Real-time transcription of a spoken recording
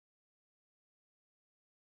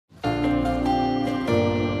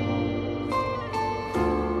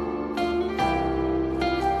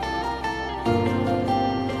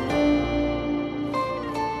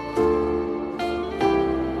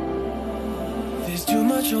too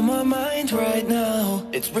much on my mind right now.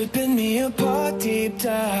 It's ripping me apart deep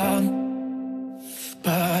down.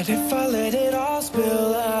 But if I let it all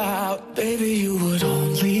spill out, baby, you would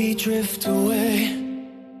only drift away.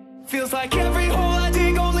 Feels like every hole I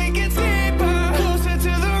dig only gets deeper, closer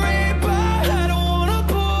to the reaper. I don't wanna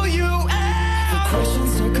pull you out. The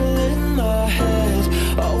questions circle in my head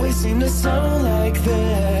always seem to sound like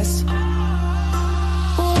this.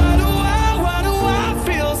 Why do I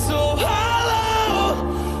feel so hollow,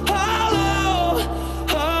 hollow,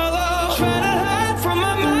 hollow? Try to hide from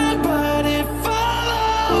my mind, but it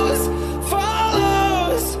follows,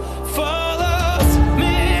 follows, follows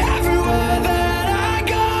me everywhere that I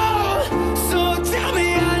go. So tell me,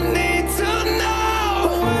 I need to know.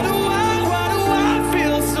 Why do I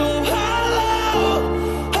feel so hollow,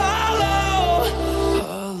 hollow,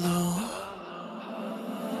 hollow?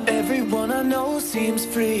 Everyone I know seems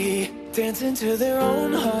free, dancing to their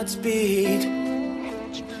own heart's beat.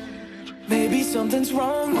 Maybe something's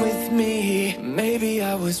wrong with me. Maybe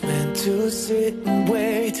I was meant to sit and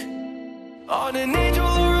wait on an angel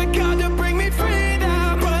or a god to bring me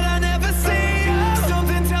freedom, but I never see them.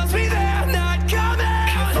 Something tells me they're not coming.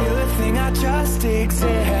 Can't feel a thing, I just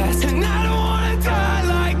exist, and I don't wanna die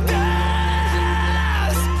like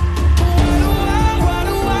this. Why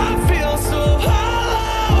do I feel so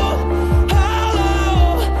hollow, hollow,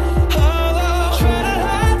 hollow? Try to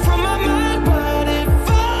hide from my mind, but it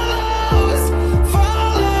follows,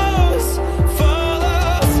 follows,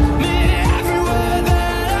 follows me everywhere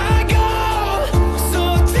that I go. So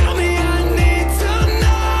tell me, I need to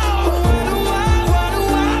know. Why do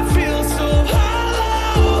I feel so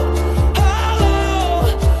hollow, hollow,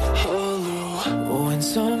 hollow? When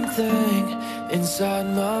something inside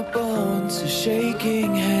my bones is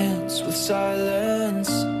shaking hands with silence,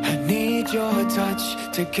 I need your touch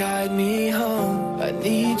to guide me home. I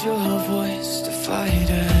need your voice to fight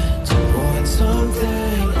it. When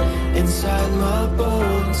something inside my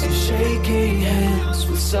bones is shaking hands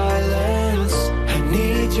with silence, I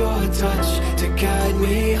need your touch to guide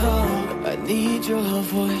me home. I need your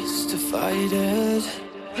voice to fight it.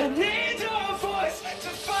 I need